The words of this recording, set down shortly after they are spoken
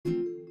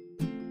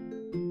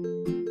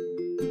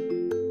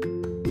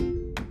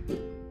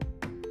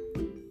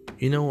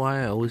You know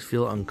why I always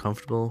feel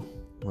uncomfortable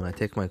when I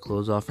take my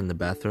clothes off in the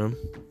bathroom?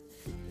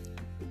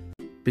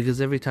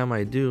 Because every time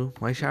I do,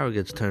 my shower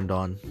gets turned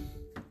on.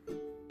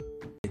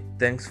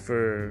 Thanks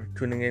for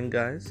tuning in,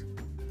 guys.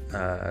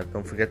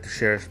 Don't forget to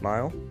share a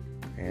smile,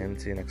 and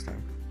see you next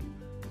time.